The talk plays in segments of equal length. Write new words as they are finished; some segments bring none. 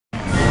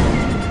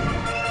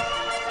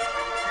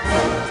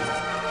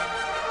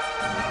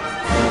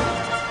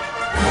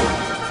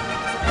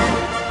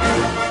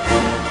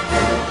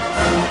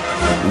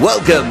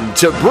Welcome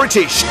to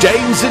British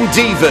Dames and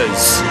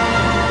Divas.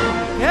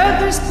 Get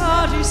this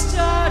party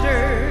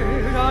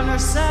started on a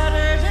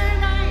Saturday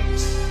night.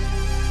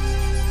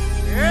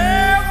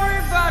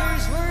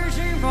 Everybody's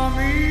waiting for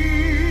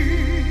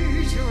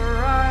me to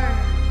arrive.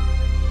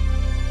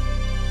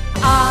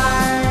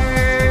 I'm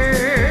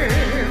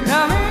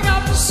coming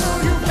up, so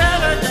you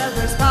better get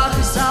this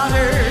party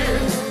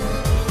started.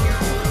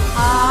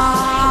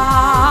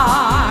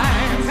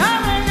 I'm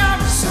coming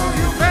up, so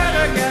you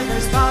better get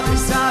this party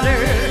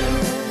started.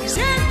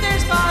 Get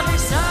this party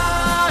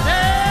started.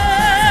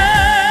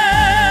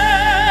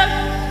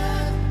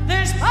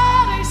 This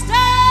party started.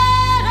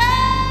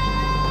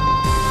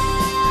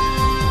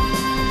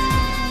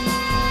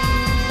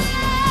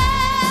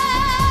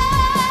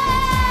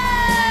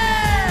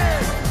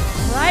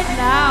 Right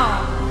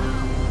now.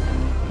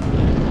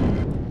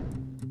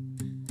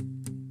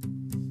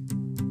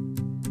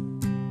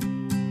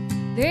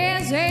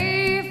 There's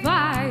a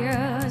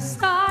fire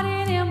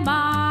starting in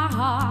my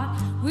heart,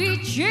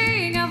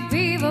 reaching a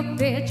fever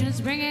pitch and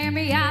bringing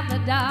me out the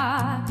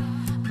dark.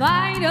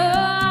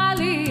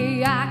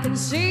 Finally, I can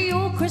see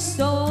you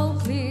crystal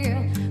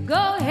clear.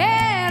 Go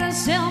ahead and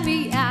sell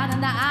me out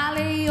in the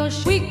alley.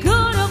 We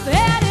could have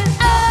had it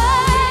all.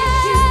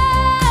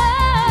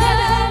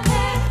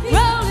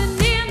 Rolling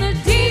in the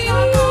deep.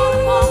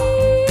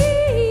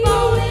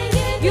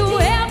 You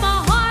had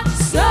my heart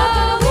so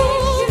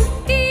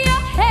in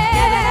your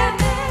head.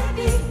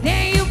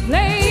 Then you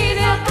played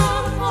it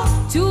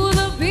to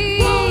the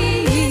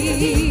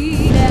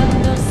beat. Let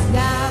the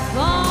sky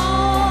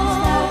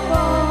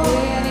fall.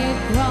 When it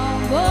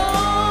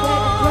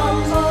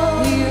crumbles,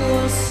 we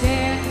will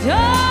stand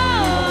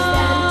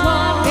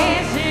tall,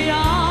 dancing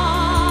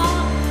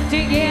on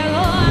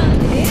together.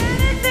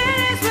 Anything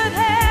is with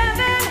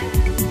heaven,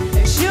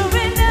 sure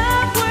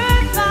enough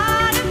worth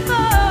fighting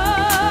for.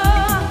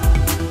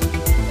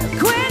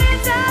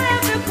 Quitting's out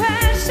of the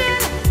question.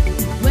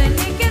 When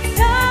it gets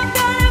tough,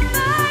 gotta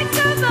fight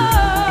some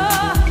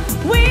more.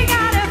 We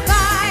gotta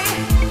fight,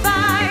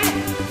 fight,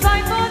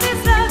 fight for this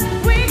love.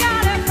 We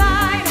gotta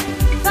fight,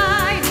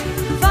 fight,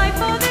 fight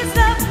for this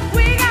love.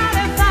 We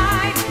gotta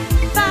fight,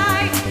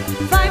 fight,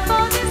 fight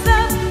for this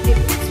love. If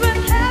it's with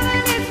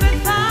heaven, it's with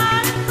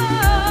fighting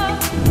for.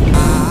 I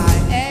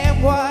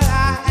am what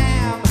I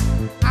am.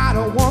 I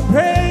don't want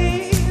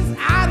praise.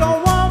 I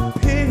don't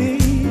want pity.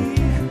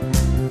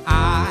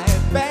 I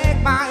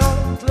bang my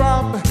own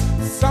drum.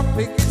 Some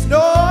think it's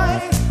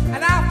noise,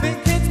 and I think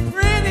it's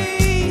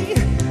pretty.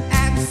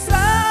 And so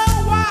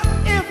what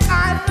if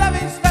I love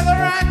each feather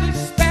and each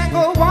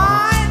spangle?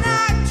 Why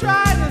not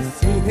try to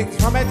see things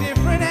from a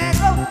different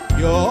angle?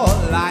 You're